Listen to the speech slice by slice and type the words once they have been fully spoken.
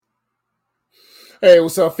Hey,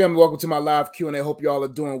 what's up, family? Welcome to my live Q&A. Hope you all are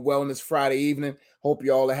doing well on this Friday evening. Hope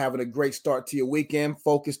you all are having a great start to your weekend,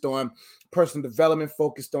 focused on personal development,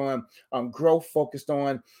 focused on growth, focused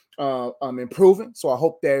on improving. So I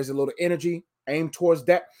hope there's a little energy aimed towards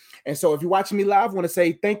that. And so if you're watching me live, I want to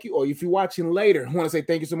say thank you. Or if you're watching later, I want to say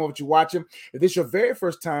thank you so much for watching. If this is your very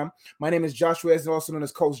first time, my name is Joshua, also known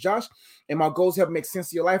as Coach Josh. And my goal is to help make sense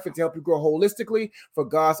of your life and to help you grow holistically for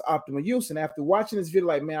God's optimal use. And after watching this video,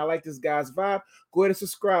 like, man, I like this guy's vibe, go ahead and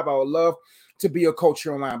subscribe. I would love to be your coach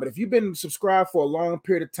here online. But if you've been subscribed for a long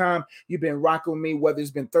period of time, you've been rocking with me, whether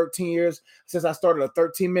it's been 13 years since I started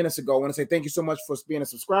 13 minutes ago, I want to say thank you so much for being a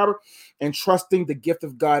subscriber and trusting the gift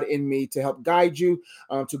of God in me to help guide you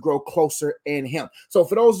to grow closer in Him. So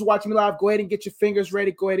for those watching me live, go ahead and get your fingers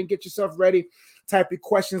ready. Go ahead and get yourself ready. Type your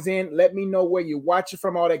questions in. Let me know where you're watching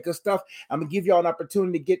from, all that good stuff. I'm going to give you all an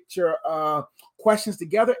opportunity to get your questions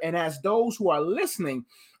together. And as those who are listening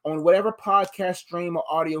on whatever podcast stream or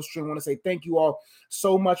audio stream, I want to say thank you all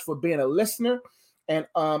so much for being a listener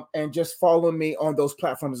and just following me on those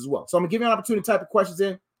platforms as well. So I'm going to give you an opportunity to type your questions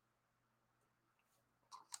in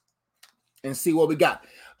and see what we got.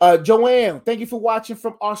 Joanne, thank you for watching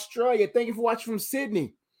from Australia. Thank you for watching from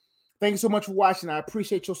Sydney. Thank you so much for watching. I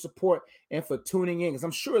appreciate your support and for tuning in, because I'm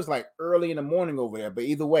sure it's like early in the morning over there. But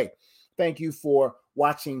either way, thank you for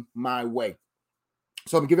watching my way.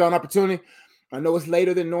 So I'm going to give you all an opportunity. I know it's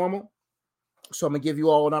later than normal, so I'm going to give you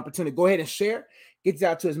all an opportunity. Go ahead and share. Get this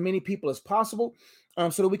out to as many people as possible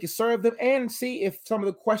so that we can serve them and see if some of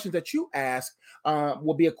the questions that you ask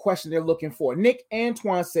will be a question they're looking for. Nick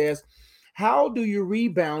Antoine says, how do you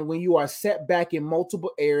rebound when you are set back in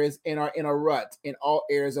multiple areas and are in a rut in all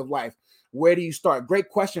areas of life? Where do you start? Great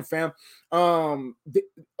question, fam.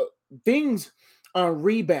 Things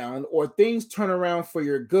rebound, or things turn around for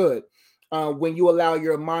your good when you allow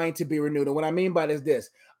your mind to be renewed. And what I mean by this is this.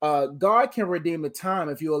 God can redeem the time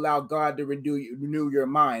if you allow God to renew your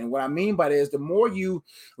mind. What I mean by that is the more you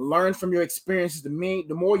learn from your experiences, the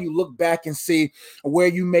more you look back and see where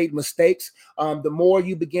you made mistakes, the more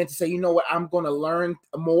you begin to say, you know what, I'm going to learn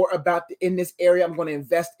more about in this area. I'm going to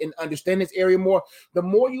invest in understand this area more. The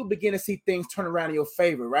more you begin to see things turn around in your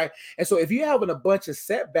favor, right? And so if you're having a bunch of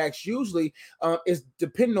setbacks, usually it's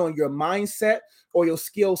depending on your mindset or your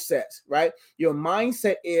skill sets, right? Your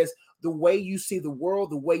mindset is the way you see the world,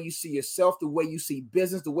 the way you see yourself, the way you see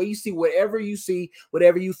business, the way you see, whatever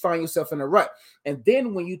you find yourself in a rut. And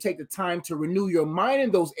then when you take the time to renew your mind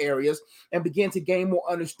in those areas and begin to gain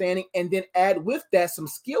more understanding, and then add with that some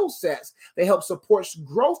skill sets that help support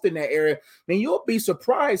growth in that area, then you'll be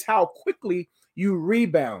surprised how quickly you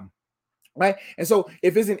rebound. Right. And so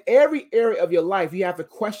if it's in every area of your life, you have to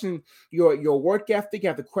question your work ethic, you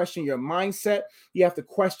have to question your mindset, you have to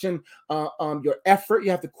question your effort, you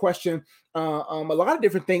have to question a lot of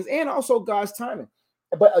different things, and also God's timing.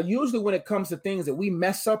 But usually when it comes to things that we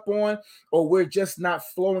mess up on, or we're just not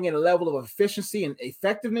flowing at a level of efficiency and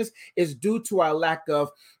effectiveness, is due to our lack of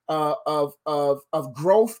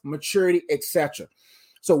growth, maturity, etc.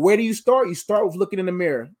 So where do you start? You start with looking in the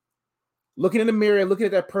mirror. Looking in the mirror and looking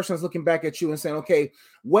at that person that's looking back at you and saying, okay,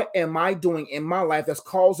 what am I doing in my life that's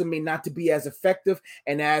causing me not to be as effective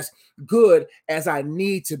and as good as I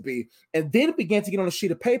need to be? And then begin to get on a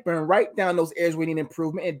sheet of paper and write down those areas where you need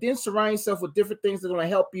improvement, and then surround yourself with different things that are going to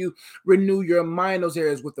help you renew your mind in those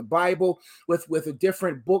areas, with the Bible, with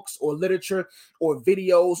different books or literature or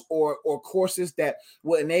videos or courses that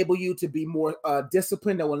will enable you to be more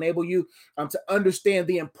disciplined, that will enable you to understand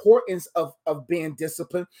the importance of being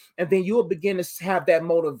disciplined. And then you'll begin to have that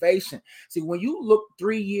motivation. See, when you look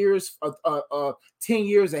 3 years, 10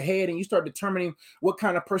 years ahead, and you start determining what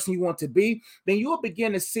kind of person you want to be, then you'll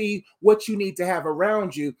begin to see what you need to have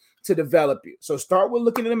around you to develop you. So start with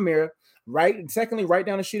looking in the mirror, right? And secondly, write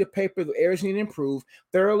down a sheet of paper the areas you need to improve.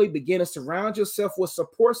 Thirdly, begin to surround yourself with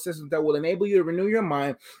support systems that will enable you to renew your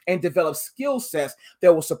mind and develop skill sets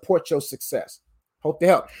that will support your success. Hope to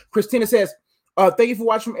help. Christina says, thank you for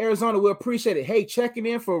watching from Arizona. We appreciate it. Hey, checking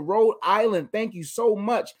in for Rhode Island. Thank you so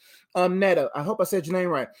much, Netta. I hope I said your name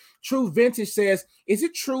right. True Vintage says, is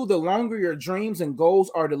it true the longer your dreams and goals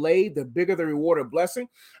are delayed, the bigger the reward or blessing?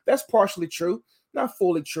 That's partially true. Not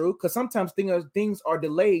fully true, because sometimes things are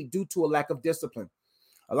delayed due to a lack of discipline.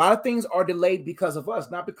 A lot of things are delayed because of us,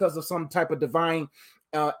 not because of some type of divine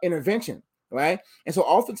intervention. Right. And so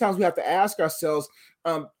oftentimes we have to ask ourselves,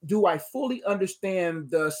 do I fully understand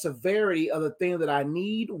the severity of the thing that I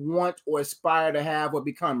need, want, or aspire to have or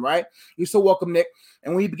become? Right. You're so welcome, Nick.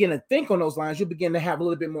 And when you begin to think on those lines, you begin to have a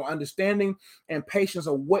little bit more understanding and patience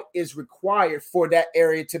of what is required for that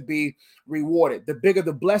area to be rewarded. The bigger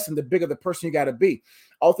the blessing, the bigger the person you got to be.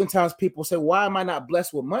 Oftentimes people say, why am I not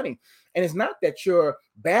blessed with money? And it's not that you're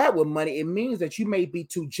bad with money. It means that you may be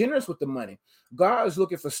too generous with the money. God is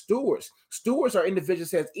looking for stewards. Stewards are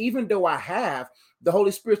individuals that says, even though I have, the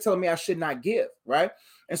Holy Spirit telling me I should not give, right?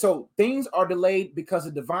 And so things are delayed because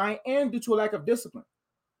of divine and due to a lack of discipline.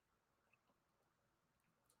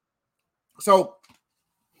 So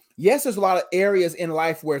yes, there's a lot of areas in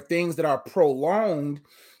life where things that are prolonged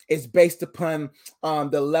is based upon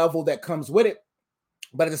the level that comes with it.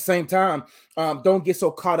 But at the same time, don't get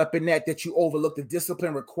so caught up in that you overlook the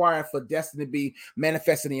discipline required for destiny to be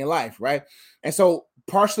manifested in your life, right? And so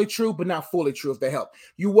partially true, but not fully true, if that helps.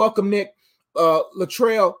 You're welcome, Nick.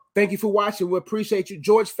 Latrell, thank you for watching. We appreciate you.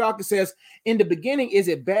 George Falcon says, in the beginning, is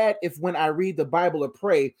it bad if when I read the Bible or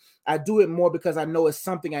pray, I do it more because I know it's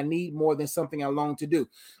something I need more than something I long to do?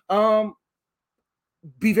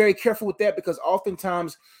 Be very careful with that, because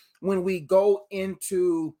oftentimes when we go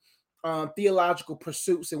into theological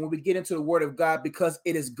pursuits and when we get into the Word of God, because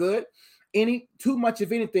it is good, too much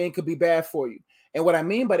of anything could be bad for you. And what I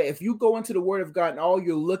mean by that, if you go into the Word of God and all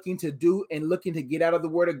you're looking to do and looking to get out of the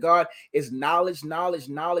Word of God is knowledge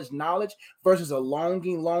versus a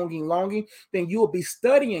longing, then you will be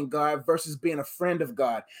studying God versus being a friend of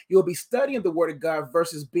God. You'll be studying the Word of God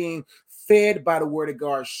versus being fed by the Word of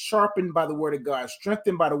God, sharpened by the Word of God,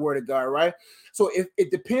 strengthened by the Word of God, right? So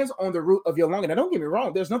it depends on the root of your longing. Now, don't get me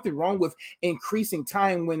wrong. There's nothing wrong with increasing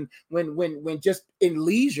time when just in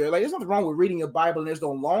leisure. Like, there's nothing wrong with reading your Bible and there's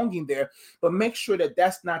no longing there. But make sure that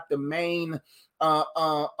that's not the main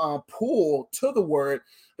pull to the Word,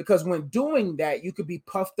 because when doing that, you could be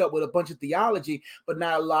puffed up with a bunch of theology, but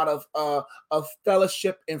not a lot of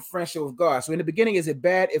fellowship and friendship with God. So in the beginning, is it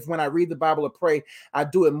bad if when I read the Bible or pray, I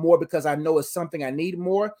do it more because I know it's something I need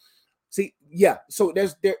more? See, yeah. So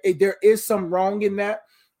there is some wrong in that,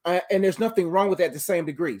 and there's nothing wrong with that at the same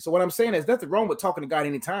degree. So what I'm saying is, nothing wrong with talking to God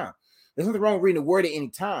anytime. There's nothing wrong with reading the Word at any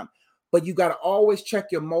time, but you got to always check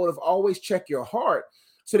your motive, always check your heart,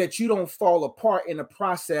 so that you don't fall apart in the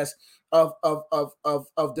process of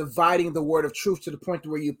dividing the Word of truth to the point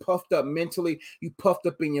where you puffed up mentally, you puffed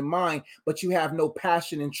up in your mind, but you have no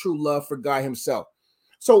passion and true love for God Himself.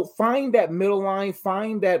 So find that middle line,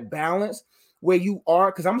 find that balance where you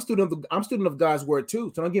are, because I'm a student of God's Word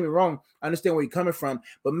too. So don't get me wrong, I understand where you're coming from,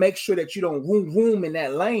 but make sure that you don't room in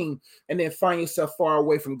that lane and then find yourself far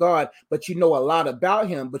away from God, but you know a lot about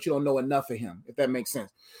Him, but you don't know enough of Him, if that makes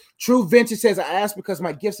sense. True Venture says, I asked because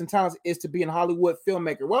my gifts and talents is to be a Hollywood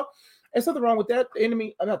filmmaker. Well, there's nothing wrong with that. The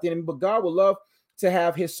enemy, not the enemy, but God would love to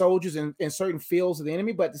have His soldiers in certain fields of the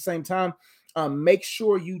enemy, but at the same time, make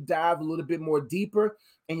sure you dive a little bit more deeper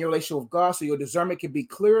in your relationship with God, so your discernment can be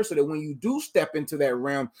clearer, so that when you do step into that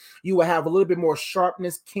realm, you will have a little bit more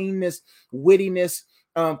sharpness, keenness, wittiness,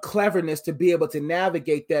 cleverness to be able to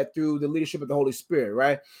navigate that through the leadership of the Holy Spirit,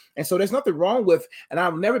 right? And so there's nothing wrong with, and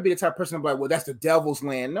I'll never be the type of person to be like, well, that's the devil's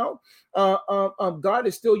land. No, God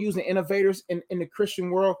is still using innovators in the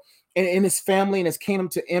Christian world and in His family and His kingdom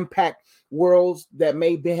to impact worlds that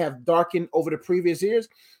may have darkened over the previous years.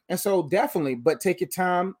 And so definitely, but take your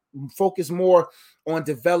time, focus more on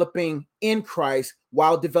developing in Christ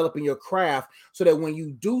while developing your craft, so that when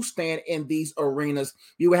you do stand in these arenas,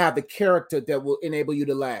 you will have the character that will enable you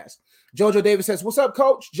to last. Jojo Davis says, what's up,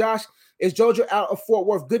 Coach? Josh, is Jojo out of Fort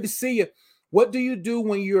Worth? Good to see you. What do you do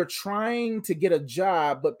when you're trying to get a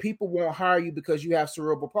job, but people won't hire you because you have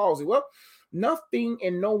cerebral palsy? Well, nothing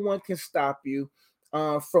and no one can stop you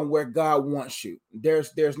from where God wants you.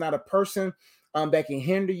 There's not a person that can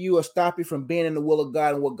hinder you or stop you from being in the will of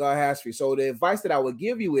God and what God has for you. So the advice that I would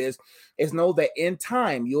give you is know that in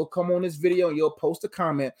time you'll come on this video and you'll post a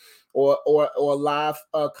comment or a live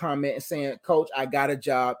comment and saying, Coach, I got a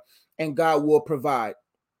job, and God will provide.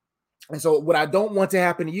 And so what I don't want to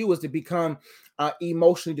happen to you is to become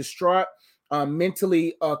emotionally distraught,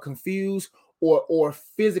 mentally confused, or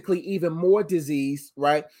physically even more diseased,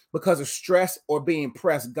 right? Because of stress or being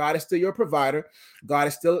pressed. God is still your provider. God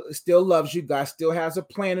is still loves you. God still has a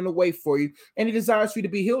plan and a way for you, and He desires for you to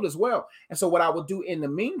be healed as well. And so what I will do in the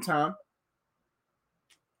meantime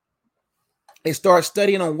is start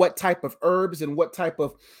studying on what type of herbs and what type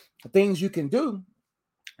of things you can do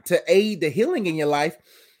to aid the healing in your life,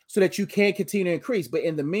 so that you can continue to increase. But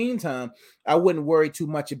in the meantime, I wouldn't worry too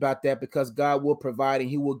much about that, because God will provide and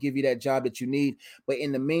He will give you that job that you need. But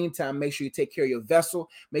in the meantime, make sure you take care of your vessel.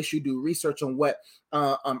 Make sure you do research on what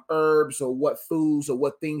herbs or what foods or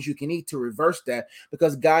what things you can eat to reverse that,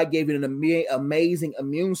 because God gave you an amazing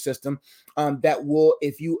immune system that will,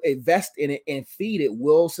 if you invest in it and feed it,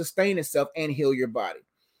 will sustain itself and heal your body.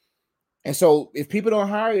 And so if people don't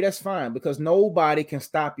hire you, that's fine, because nobody can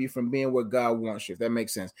stop you from being where God wants you, if that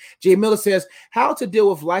makes sense. Jay Miller says, how to deal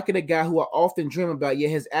with liking a guy who I often dream about,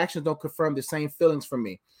 yet his actions don't confirm the same feelings for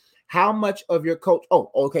me. How much of your coach?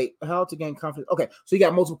 Oh, okay. How to gain confidence? Okay, so you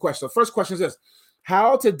got multiple questions. So first question is this: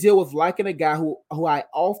 how to deal with liking a guy who I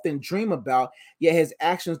often dream about, yet his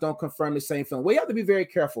actions don't confirm the same feeling. Well, you have to be very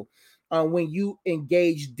careful when you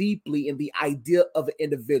engage deeply in the idea of an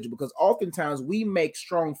individual, because oftentimes we make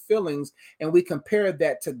strong feelings and we compare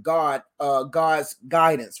that to God's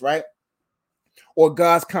guidance, right? Or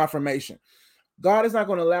God's confirmation. God is not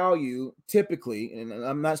going to allow you typically, and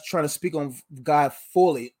I'm not trying to speak on God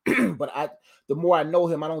fully, but the more I know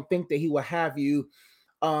him, I don't think that he will have you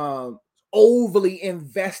um overly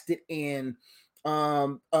invested in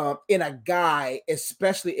a guy,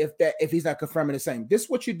 especially if he's not confirming the same. This is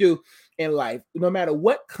what you do in life. No matter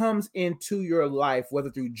what comes into your life, whether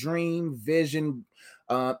through dream, vision,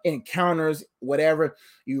 encounters, whatever,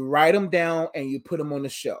 you write them down and you put them on the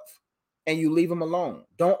shelf and you leave them alone.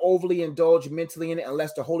 Don't overly indulge mentally in it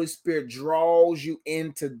unless the Holy Spirit draws you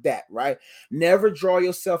into that, right? Never draw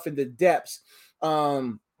yourself in the depths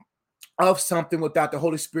of something without the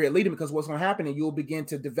Holy Spirit leading, because what's going to happen is you'll begin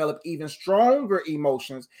to develop even stronger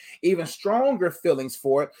emotions, even stronger feelings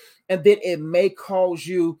for it, and then it may cause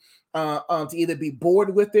you to either be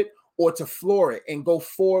bored with it or to floor it and go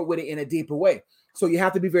forward with it in a deeper way. So you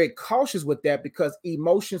have to be very cautious with that, because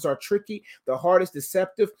emotions are tricky. The heart is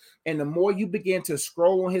deceptive. And the more you begin to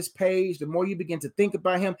scroll on his page, the more you begin to think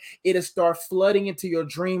about him, it'll start flooding into your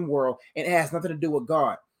dream world, and it has nothing to do with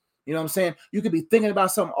God. You know what I'm saying? You could be thinking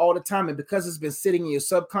about something all the time, and because it's been sitting in your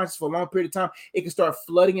subconscious for a long period of time, it can start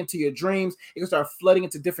flooding into your dreams. It can start flooding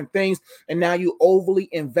into different things, and now you overly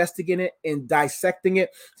investigating it and dissecting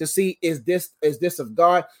it to see, is this of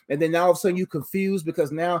God? And then now all of a sudden you confused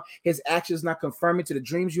because now his action is not confirming to the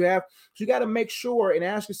dreams you have. So you got to make sure and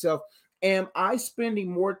ask yourself, am I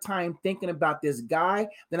spending more time thinking about this guy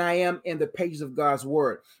than I am in the pages of God's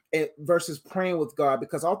word versus praying with God?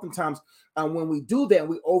 Because oftentimes when we do that,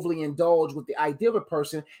 we overly indulge with the idea of a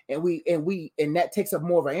person, and that takes up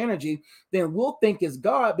more of our energy, then we'll think it's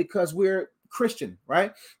God because we're Christian,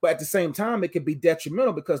 right? But at the same time, it could be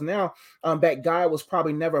detrimental, because now that guy was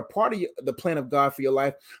probably never a part of the plan of God for your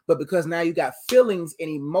life, but because now you got feelings and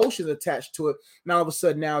emotions attached to it, now all of a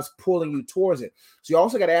sudden now it's pulling you towards it. So you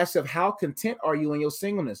also got to ask yourself, how content are you in your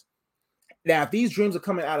singleness? Now, if these dreams are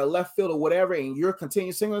coming out of left field or whatever, and you're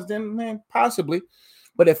continuing singleness, then man, possibly.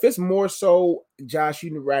 But if it's more so, Josh,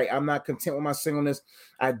 you're right, I'm not content with my singleness.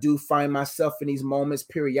 I do find myself in these moments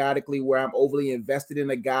periodically where I'm overly invested in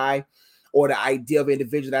a guy or the idea of an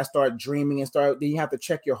individual that I start dreaming then you have to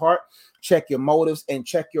check your heart, check your motives, and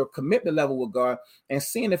check your commitment level with God, and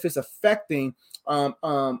seeing if it's affecting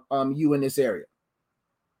you in this area.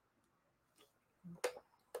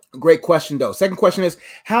 Great question, though. Second question is,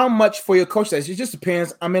 how much for your coach? It just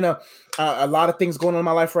depends. I'm in a lot of things going on in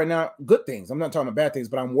my life right now. Good things. I'm not talking about bad things,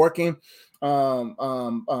 but I'm working,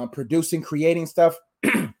 producing, creating stuff.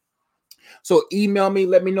 So email me.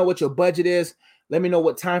 Let me know what your budget is. Let me know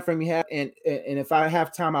what time frame you have, and if I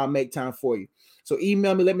have time, I'll make time for you. So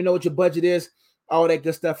email me. Let me know what your budget is, all that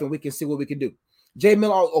good stuff, and we can see what we can do. Jay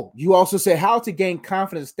Miller, you also said how to gain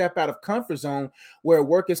confidence, step out of comfort zone where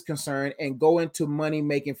work is concerned, and go into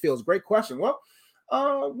money-making fields. Great question. Well,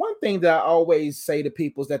 one thing that I always say to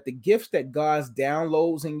people is that the gifts that God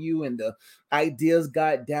downloads in you and the ideas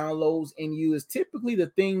God downloads in you is typically the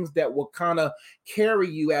things that will kind of carry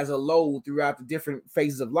you as a load throughout the different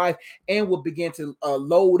phases of life, and will begin to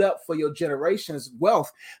load up for your generation's wealth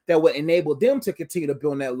that will enable them to continue to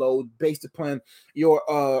build that load based upon your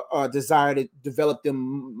desire to develop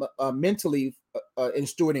them mentally in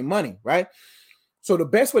stewarding money, right? So the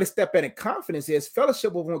best way to step in confidence is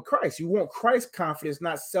fellowship with Christ. You want Christ's confidence,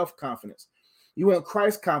 not self-confidence. You want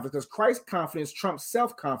Christ's confidence, because Christ's confidence trumps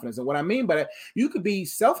self-confidence. And what I mean by that, you could be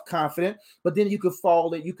self-confident, but then you could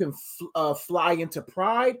fly into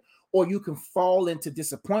pride, or you can fall into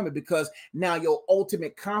disappointment, because now your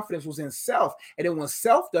ultimate confidence was in self. And then when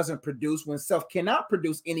self doesn't produce, when self cannot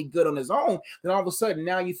produce any good on its own, then all of a sudden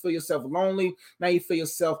now you feel yourself lonely. Now you feel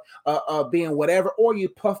yourself being whatever, or you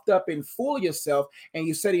puffed up and full of yourself, and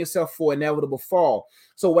you're setting yourself for inevitable fall.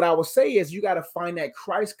 So what I would say is you got to find that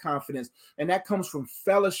Christ confidence, and that comes from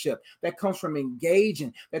fellowship, that comes from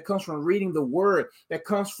engaging, that comes from reading the word, that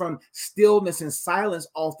comes from stillness and silence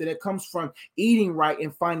often, that comes from eating right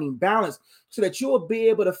and finding balance, so that you'll be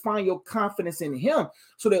able to find your confidence in him,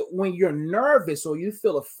 so that when you're nervous or you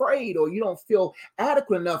feel afraid or you don't feel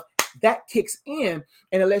adequate enough, that kicks in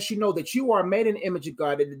and it lets you know that you are made in the image of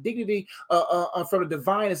God, that the dignity from the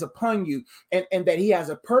divine is upon you, and that he has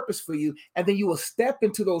a purpose for you. And then you will step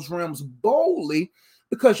into those realms boldly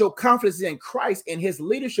because your confidence is in Christ and his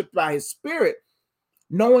leadership by his spirit,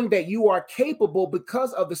 knowing that you are capable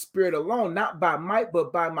because of the spirit alone, not by might,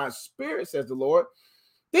 but by my spirit, says the Lord.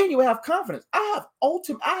 Then you have confidence. I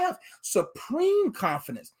have supreme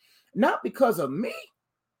confidence, not because of me,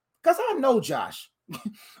 because I know Josh,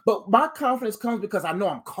 but my confidence comes because I know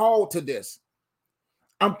I'm called to this.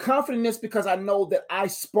 I'm confident in this because I know that I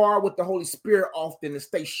spar with the Holy Spirit often to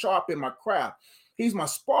stay sharp in my craft. He's my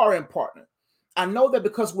sparring partner. I know that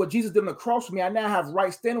because what Jesus did on the cross for me, I now have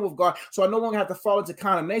right standing with God. So I no longer have to fall into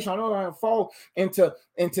condemnation. I no longer have to fall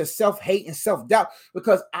into self-hate and self-doubt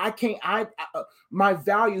because my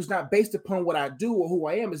value is not based upon what I do or who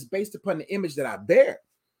I am. It's based upon the image that I bear.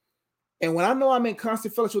 And when I know I'm in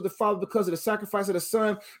constant fellowship with the Father because of the sacrifice of the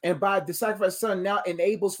Son, and by the sacrifice of the Son now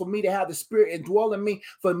enables for me to have the Spirit indwell in me,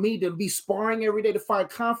 for me to be sparring every day to find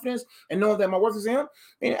confidence and knowing that my worth is in him,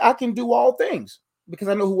 and I can do all things because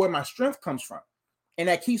I know where my strength comes from. And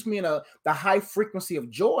that keeps me in the high frequency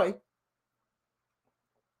of joy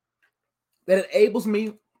that enables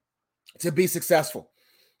me to be successful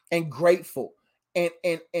and grateful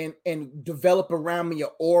and develop around me an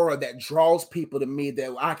aura that draws people to me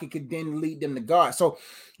that I could then lead them to God. So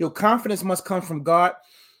your confidence must come from God,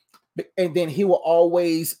 and then he will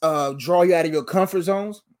always draw you out of your comfort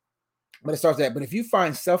zones. But it starts that. But if you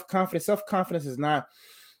find self-confidence is not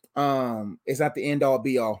the end all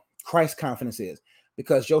be all. Christ confidence is,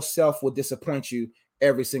 because yourself will disappoint you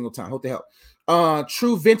every single time. Hope to help.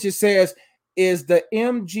 True Vintage says, is the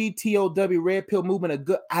MGTOW red pill movement a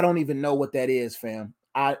good? I don't even know what that is, fam.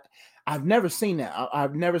 I've never seen that.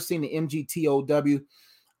 I've never seen the MGTOW.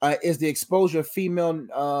 Is the exposure of female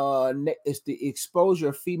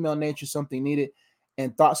nature something needed?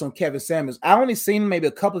 And thoughts on Kevin Samuels. I only seen maybe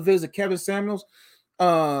a couple of videos of Kevin Samuels.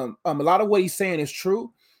 A lot of what he's saying is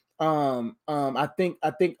true. I think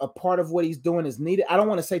a part of what he's doing is needed. I don't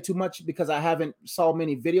want to say too much because I haven't saw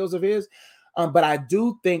many videos of his, but I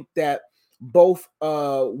do think that both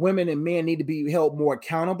women and men need to be held more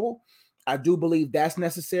accountable. I do believe that's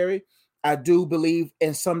necessary. I do believe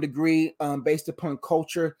in some degree, based upon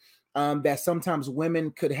culture, that sometimes women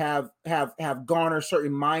could have garnered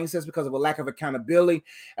certain mindsets because of a lack of accountability,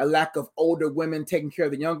 a lack of older women taking care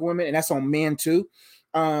of the younger women, and that's on men too.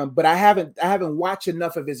 But I haven't watched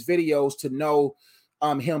enough of his videos to know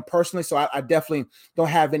him personally, so I definitely don't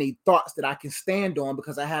have any thoughts that I can stand on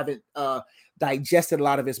because I haven't digested a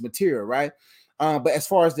lot of his material, right? But as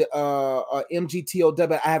far as the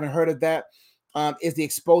MGTOW, I haven't heard of that. Is the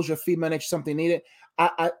exposure of female nature something needed?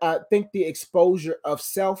 I think the exposure of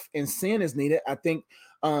self and sin is needed. I think,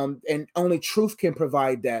 and only truth can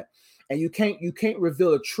provide that. And you can't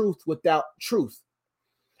reveal a truth without truth.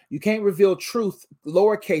 You can't reveal truth,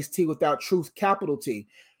 lowercase t, without truth, capital T.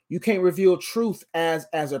 You can't reveal truth as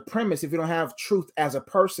a premise if you don't have truth as a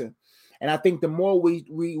person. And I think the more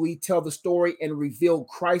we tell the story and reveal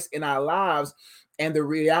Christ in our lives and the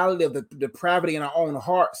reality of the depravity in our own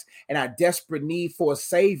hearts and our desperate need for a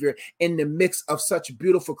savior in the mix of such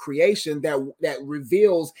beautiful creation that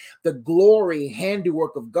reveals the glory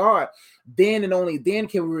handiwork of God, then and only then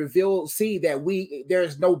can we see that there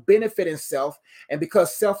is no benefit in self. And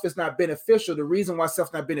because self is not beneficial, the reason why self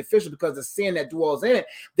is not beneficial because the sin that dwells in it,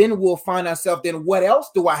 then we'll find ourselves, then what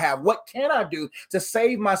else do I have? What can I do to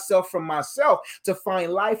save myself from myself, to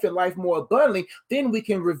find life and life more abundantly? Then we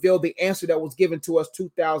can reveal the answer that was given to us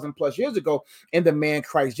 2,000 plus years ago in the man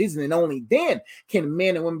Christ Jesus. And only then can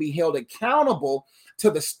men and women be held accountable to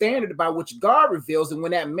the standard by which God reveals. And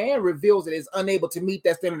when that man reveals it is unable to meet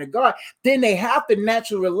that standard of God, then they have to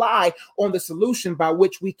naturally rely on the solution by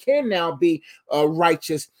which we can now be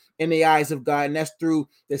righteous in the eyes of God. And that's through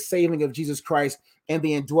the saving of Jesus Christ and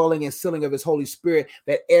the indwelling and sealing of his Holy Spirit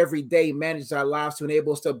that every day manages our lives to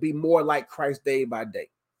enable us to be more like Christ day by day.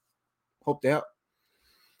 Hope to help.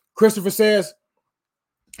 Christopher says,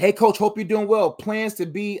 hey, coach, hope you're doing well. Plans to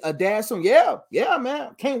be a dad soon? Yeah,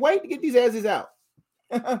 man. Can't wait to get these asses out.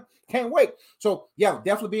 Can't wait. So, yeah,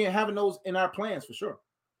 definitely having those in our plans for sure.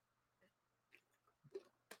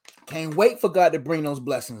 Can't wait for God to bring those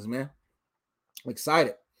blessings, man. I'm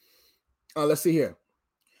excited. Let's see here.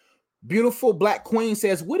 Beautiful Black Queen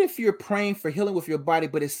says, what if you're praying for healing with your body,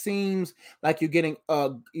 but it seems like you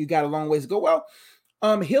got a long ways to go? Well,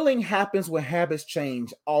 healing happens when habits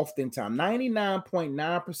change oftentimes.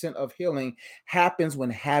 99.9% of healing happens when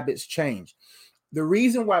habits change. The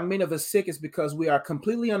reason why many of us sick is because we are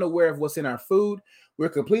completely unaware of what's in our food. We're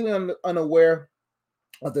completely unaware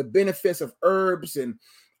of the benefits of herbs and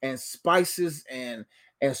and spices and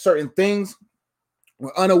certain things.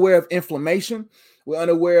 We're unaware of inflammation. We're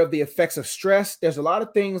unaware of the effects of stress. There's a lot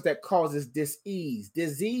of things that causes dis-ease.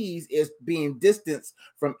 Disease is being distanced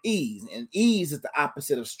from ease, and ease is the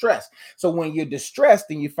opposite of stress. So when you're distressed,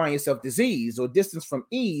 then you find yourself diseased or distance from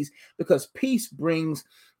ease, because peace brings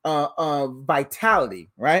vitality,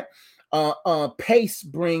 right? Pace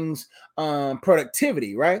brings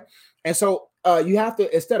productivity, right? And so you have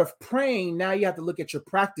to, instead of praying, now you have to look at your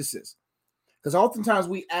practices. Because oftentimes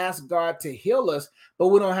we ask God to heal us, but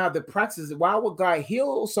we don't have the practices. Why would God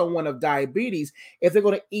heal someone of diabetes if they're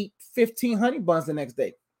going to eat 15 honey buns the next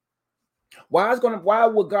day? Why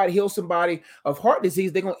would God heal somebody of heart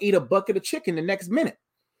disease? They're going to eat a bucket of chicken the next minute.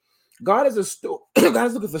 God is God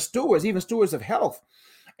is looking for stewards, even stewards of health.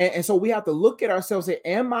 And so we have to look at ourselves and say,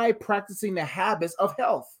 am I practicing the habits of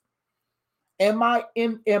health? Am I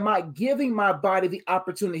giving my body the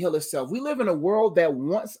opportunity to heal itself? We live in a world that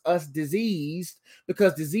wants us diseased,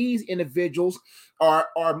 because diseased individuals are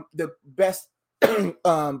the best,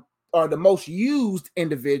 are the most used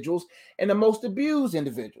individuals and the most abused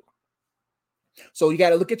individuals. So you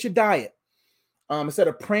got to look at your diet. Instead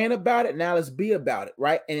of praying about it, now let's be about it,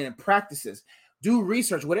 right? And in practices, do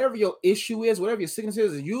research. Whatever your issue is, whatever your sickness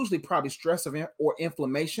is usually probably stress or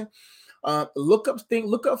inflammation. Look up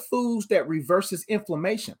foods that reverses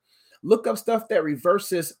inflammation. Look up stuff that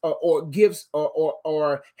reverses or gives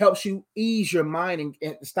or helps you ease your mind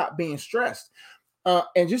and stop being stressed.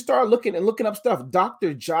 And just start looking up stuff.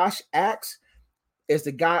 Dr. Josh Axe is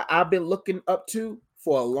the guy I've been looking up to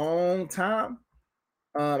for a long time.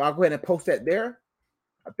 I'll go ahead and post that there.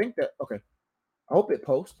 I think that, okay. I hope it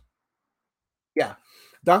posts. Yeah.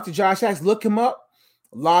 Dr. Josh Axe, look him up.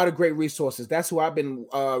 A lot of great resources. That's who I've been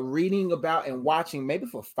reading about and watching maybe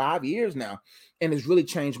for 5 years now, and it's really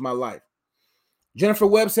changed my life. Jennifer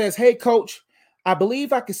Webb says, hey, coach, I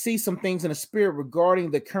believe I could see some things in the spirit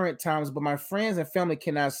regarding the current times, but my friends and family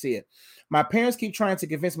cannot see it. My parents keep trying to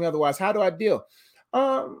convince me otherwise. How do I deal?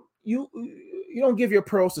 You don't give your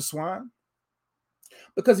pearls to swine.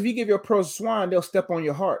 Because if you give your pearls to swine, they'll step on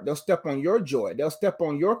your heart. They'll step on your joy. They'll step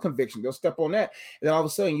on your conviction. They'll step on that. And then all of a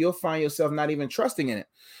sudden, you'll find yourself not even trusting in it.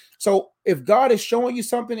 So if God is showing you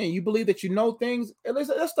something and you believe that you know things,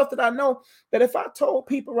 there's stuff that I know that if I told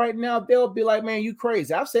people right now, they'll be like, man, you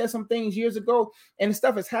crazy. I've said some things years ago and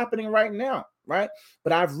stuff is happening right now, right?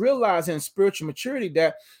 But I've realized in spiritual maturity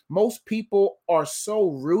that most people are so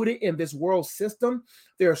rooted in this world system.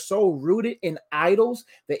 They're so rooted in idols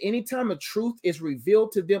that anytime a truth is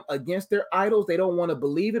revealed to them against their idols, they don't want to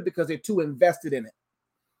believe it because they're too invested in it.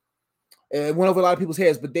 It went over a lot of people's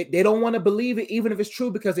heads, but they don't want to believe it, even if it's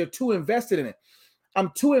true, because they're too invested in it. I'm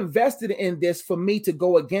too invested in this for me to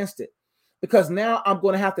go against it, because now I'm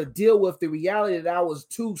going to have to deal with the reality that I was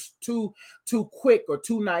too quick or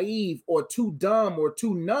too naive or too dumb or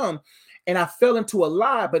too numb, and I fell into a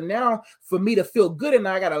lie. But now for me to feel good, and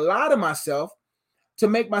I got to lie to myself to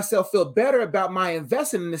make myself feel better about my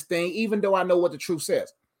investment in this thing, even though I know what the truth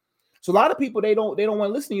says. So a lot of people, they don't want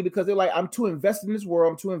to listen to you because they're like, I'm too invested in this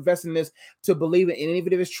world. I'm too invested in this to believe it. And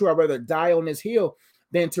even if it's true, I'd rather die on this hill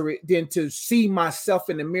than to see myself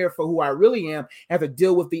in the mirror for who I really am, have to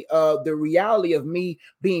deal with the reality of me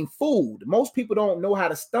being fooled. Most people don't know how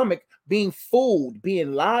to stomach being fooled,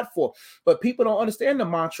 being lied for. But people don't understand the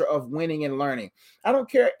mantra of winning and learning. I don't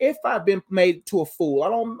care if I've been made to a fool.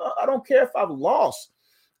 I don't care if I've lost.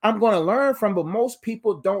 I'm going to learn from, but most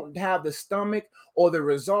people don't have the stomach or the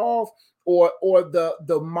resolve or the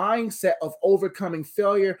mindset of overcoming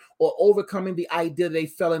failure or overcoming the idea they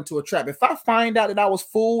fell into a trap. If I find out that I was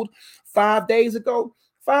fooled 5 days ago,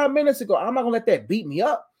 5 minutes ago, I'm not going to let that beat me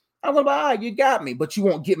up. I'm going to be, you got me, but you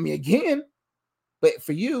won't get me again. But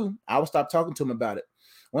for you, I will stop talking to them about it.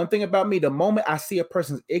 One thing about me, the moment I see a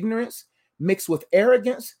person's ignorance mixed with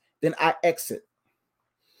arrogance, then I exit.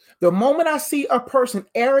 The moment I see a person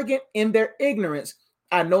arrogant in their ignorance,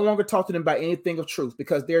 I no longer talk to them about anything of truth,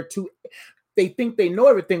 because they think they know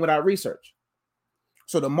everything without research.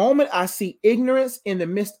 So the moment I see ignorance in the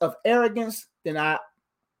midst of arrogance, then I'm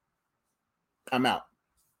out.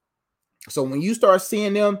 So when you start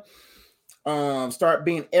seeing them start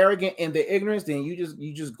being arrogant in their ignorance, then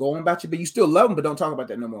you just go on about your, but you still love them, but don't talk about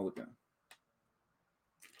that no more with them.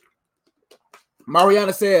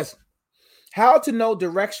 Mariana says, how to know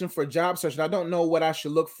direction for job search? I don't know what I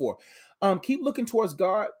should look for. Keep looking towards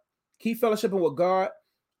God. Keep fellowshipping with God.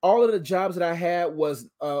 All of the jobs that I had was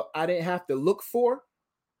I didn't have to look for.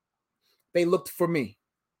 They looked for me.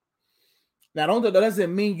 Now, that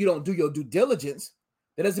doesn't mean you don't do your due diligence.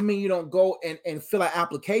 That doesn't mean you don't go and fill out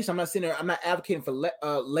application. I'm not sitting there, I'm not advocating for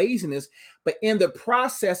laziness, but in the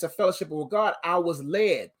process of fellowship with God, I was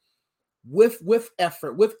led with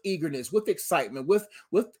effort, with eagerness, with excitement, with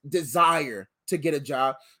desire to get a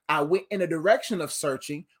job. I went in a direction of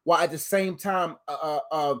searching while at the same time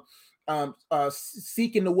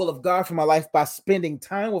seeking the will of God for my life by spending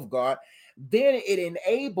time with God. Then it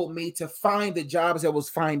enabled me to find the jobs that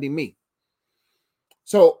was finding me.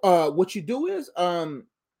 So what you do is the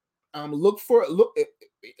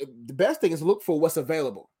best thing is look for what's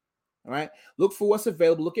available. All right, look for what's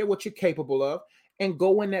available, look at what you're capable of, and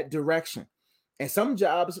go in that direction. And some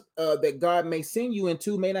jobs that God may send you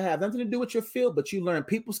into may not have nothing to do with your field, but you learn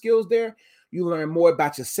people skills there, you learn more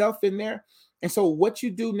about yourself in there. And so what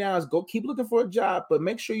you do now is go keep looking for a job, but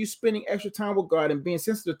make sure you're spending extra time with God and being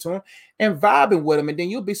sensitive to him and vibing with him, and then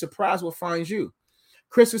you'll be surprised what finds you.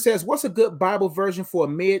 Christopher says, what's a good Bible version for a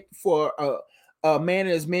man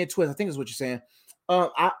in his mid-20s? I think is what you're saying.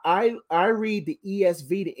 I read the ESV,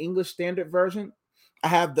 the English Standard Version. I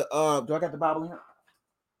have the do I got the Bible here?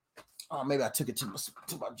 Oh, maybe I took it to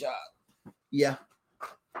my job. Yeah.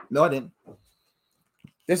 No, I didn't.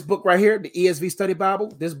 This book right here, the ESV Study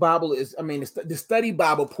Bible. This Bible is, the Study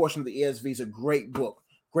Bible portion of the ESV is a great book,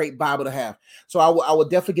 great Bible to have. So I will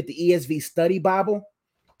definitely get the ESV Study Bible.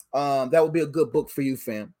 That would be a good book for you,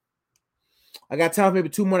 fam. I got time for maybe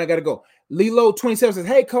 2 more. I got to go. Lilo 27 says,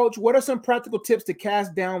 hey, coach, what are some practical tips to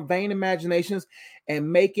cast down vain imaginations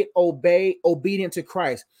and make it obedient to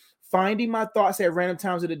Christ? Finding my thoughts at random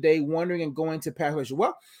times of the day, wandering and going to pathways.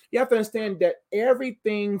 Well, you have to understand that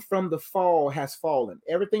everything from the fall has fallen.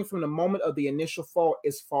 Everything from the moment of the initial fall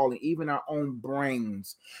is falling, even our own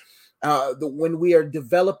brains. When we are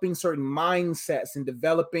developing certain mindsets and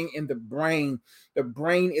developing in the brain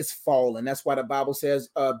is fallen. That's why the Bible says,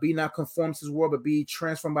 be not conformed to this world, but be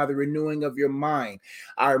transformed by the renewing of your mind.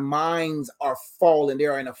 Our minds are fallen. They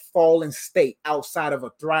are in a fallen state outside of a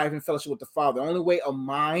thriving fellowship with the Father. The only way a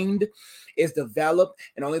mind is developed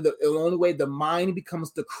and the only way the mind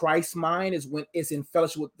becomes the Christ mind is when it's in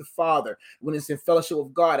fellowship with the Father, when it's in fellowship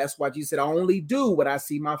with God. That's why Jesus said, I only do what I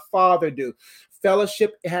see my Father do.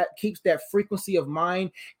 Fellowship keeps that frequency of mind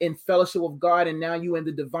in fellowship with God, and now you in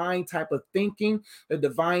the divine type of thinking, the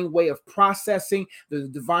divine way of processing, the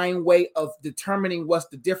divine way of determining what's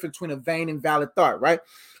the difference between a vain and valid thought, right?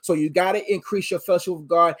 So you got to increase your fellowship with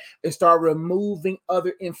God and start removing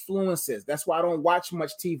other influences. That's why I don't watch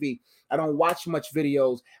much TV. I don't watch much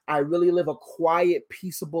videos. I really live a quiet,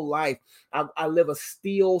 peaceable life. I live a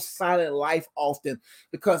still, silent life often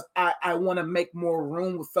because I want to make more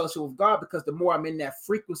room with fellowship with God, because the more I'm in that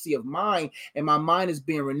frequency of mind and my mind is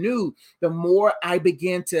being renewed, the more I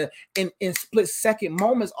begin to, in split second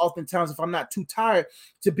moments, oftentimes, if I'm not too tired,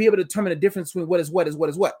 to be able to determine the difference between what is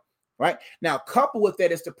what. Right? Now, coupled with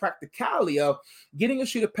that is the practicality of getting a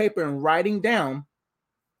sheet of paper and writing down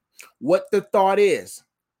what the thought is.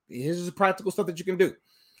 Here's the practical stuff that you can do.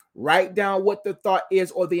 Write down what the thought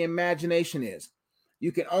is or the imagination is.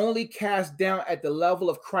 You can only cast down at the level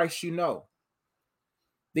of Christ you know.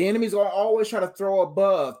 The enemies are always trying to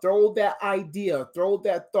throw that idea, throw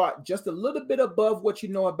that thought just a little bit above what you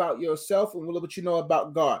know about yourself and what you know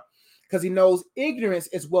about God. Because he knows ignorance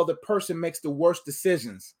is where the person makes the worst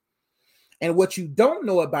decisions. And what you don't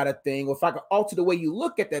know about a thing, or if I can alter the way you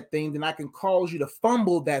look at that thing, then I can cause you to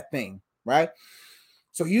fumble that thing, right?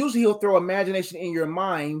 So usually he'll throw imagination in your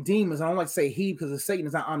mind, demons. I don't like to say he because Satan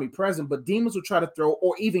is not omnipresent, but demons will try to throw,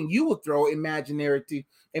 or even you will throw imaginary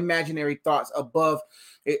thoughts above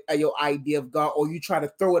your idea of God, or you try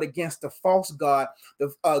to throw it against the false God,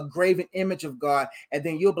 the graven image of God, and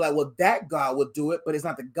then you'll be like, well, that God would do it, but it's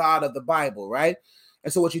not the God of the Bible, right?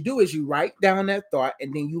 And so what you do is you write down that thought,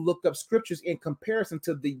 and then you look up scriptures in comparison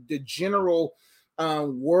to the general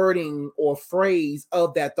wording or phrase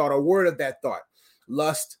of that thought, or word of that thought.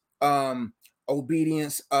 Lust,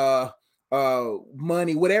 obedience,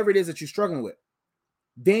 money, whatever it is that you're struggling with.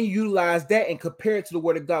 Then utilize that and compare it to the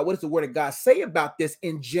word of God. What does the word of God say about this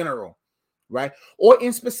in general, right? Or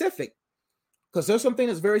in specific, because there's something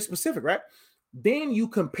that's very specific, right? Then you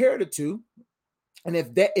compare the two. And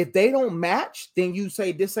if they don't match, then you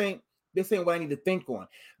say this ain't what I need to think on.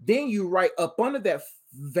 Then you write up under that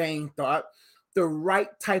vain thought the right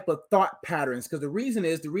type of thought patterns, because the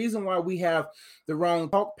reason why we have the wrong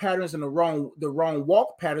talk patterns and the wrong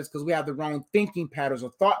walk patterns, because we have the wrong thinking patterns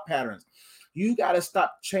or thought patterns. You got to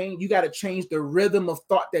you got to change the rhythm of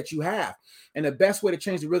thought that you have. And the best way to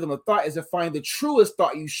change the rhythm of thought is to find the truest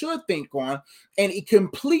thought you should think on, and it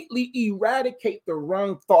completely eradicate the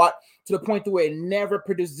wrong thought to the point to where it never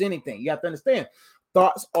produces anything. You have to understand,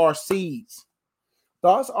 thoughts are seeds.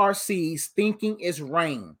 Thoughts are seeds. Thinking is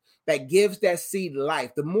rain that gives that seed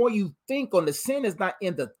life. The more you think on, the sin is not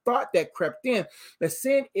in the thought that crept in. The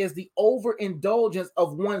sin is the overindulgence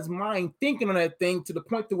of one's mind thinking on that thing to the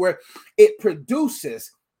point to where it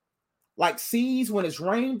produces, like seeds when it's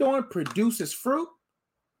rained on, produces fruit.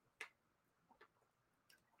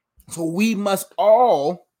 So we must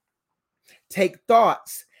all take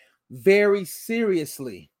thoughts very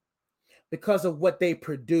seriously because of what they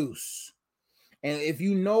produce. And if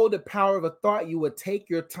you know the power of a thought, you would take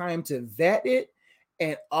your time to vet it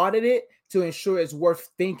and audit it to ensure it's worth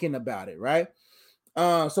thinking about it, right?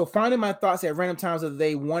 So finding my thoughts at random times of the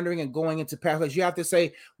day, wondering and going into past lives, you have to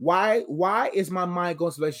say, why is my mind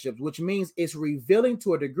going to relationships? Which means it's revealing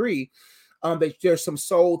to a degree that there's some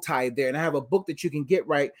soul tie there. And I have a book that you can get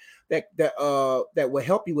right that will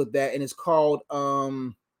help you with that. And it's called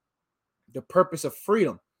The Purpose of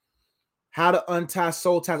Freedom. How to untie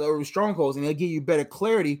soul ties over strongholds, and it'll give you better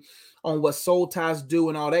clarity on what soul ties do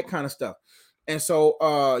and all that kind of stuff. And so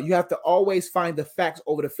you have to always find the facts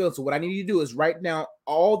over the feelings. So what I need you to do is write down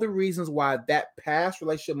all the reasons why that past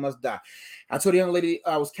relationship must die. I told a young lady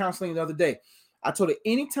I was counseling the other day, I told her,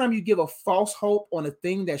 anytime you give a false hope on a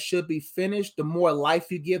thing that should be finished, the more life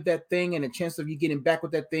you give that thing, and the chance of you getting back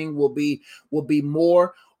with that thing will be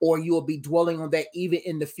more, or you will be dwelling on that even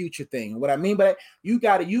in the future thing. What I mean by that, you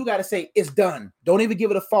gotta say it's done. Don't even give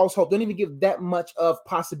it a false hope. Don't even give that much of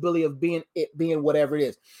possibility of being whatever it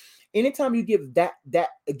is. Anytime you give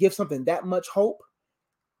something that much hope,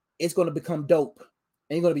 it's going to become dope,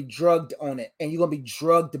 and you're going to be drugged on it, and you're going to be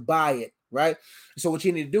drugged by it, right? So what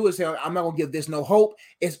you need to do is say, I'm not going to give this no hope.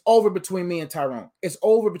 It's over between me and Tyrone. It's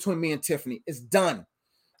over between me and Tiffany. It's done.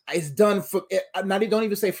 It's done for it. Don't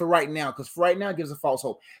even say for right now, because for right now it gives a false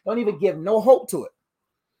hope. Don't even give no hope to it,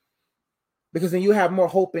 because then you have more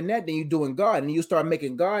hope in that than you do in God, and you start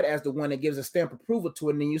making God as the one that gives a stamp of approval to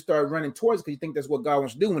it, and then you start running towards it because you think that's what God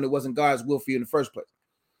wants to do when it wasn't God's will for you in the first place.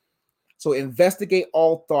 So investigate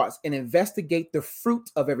all thoughts and investigate the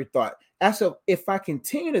fruit of every thought. Ask yourself, if I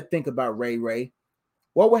continue to think about Ray,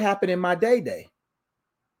 what will happen in my day?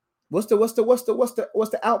 What's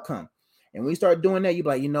the outcome? And when you start doing that, you're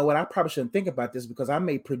like, you know what? I probably shouldn't think about this, because I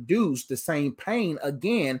may produce the same pain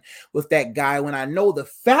again with that guy when I know the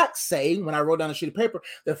facts say, when I wrote down a sheet of paper,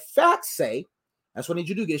 the facts say, that's what I need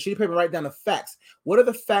you to do. Get a sheet of paper, write down the facts. What are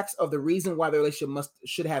the facts of the reason why the relationship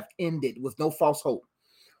should have ended with no false hope?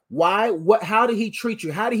 Why? What? How did he treat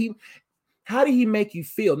you? How did he make you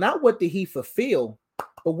feel? Not what did he fulfill,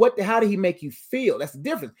 but how did he make you feel? That's the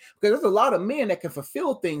difference. Because there's a lot of men that can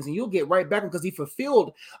fulfill things, and you'll get right back because he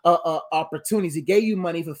fulfilled opportunities. He gave you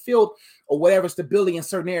money, he fulfilled or whatever stability in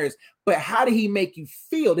certain areas. But how did he make you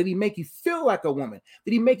feel? Did he make you feel like a woman?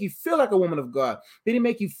 Did he make you feel like a woman of God? Did he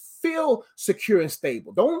make you feel secure and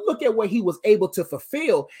stable? Don't look at what he was able to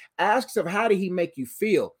fulfill. Ask yourself, how did he make you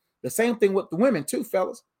feel? The same thing with the women too,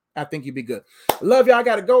 fellas. I think you'd be good. Love y'all. I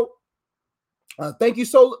gotta go. Thank you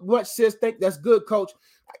so much, sis. That's good, coach.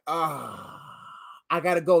 I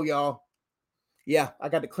gotta go, y'all. Yeah, I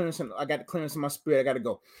got the clearance in my spirit. I gotta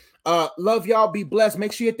go. Love y'all. Be blessed.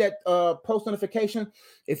 Make sure you hit that post notification.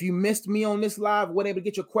 If you missed me on this live, weren't able to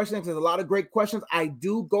get your questions. There's a lot of great questions. I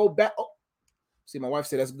do go back. Oh, see, my wife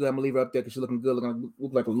said that's good. I'm gonna leave her up there because she's looking good,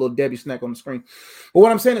 look like a little Debbie snack on the screen. But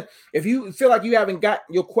what I'm saying is, if you feel like you haven't got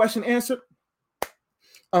your question answered,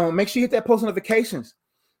 make sure you hit that post notifications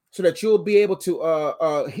so that you'll be able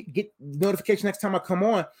to get notification next time I come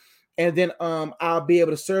on, and then I'll be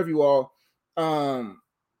able to serve you all. But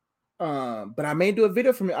I may do a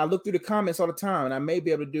video from it. I look through the comments all the time, and I may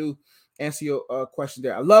be able to answer your question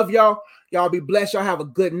there. I love y'all. Y'all be blessed. Y'all have a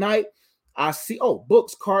good night. I see. Oh,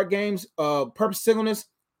 books, card games, purpose singleness.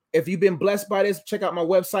 If you've been blessed by this, check out my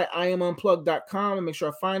website, iamunplugged.com, and make sure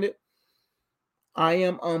I find it.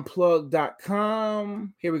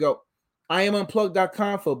 iamunplugged.com. Here we go.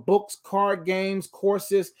 iamunplugged.com for books, card games,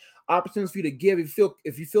 courses, opportunities for you to give.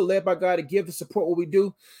 If you feel led by God to give, to support what we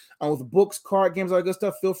do with books, card games, all that good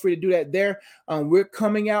stuff, feel free to do that there. We're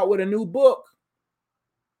coming out with a new book.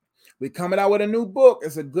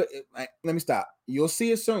 It's a good. Let me stop. You'll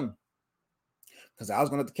see it soon, because I was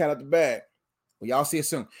going to let the cat out the bag. But y'all see it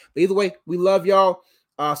soon. But either way, we love y'all.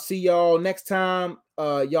 I'll see y'all next time.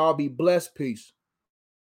 Y'all be blessed. Peace.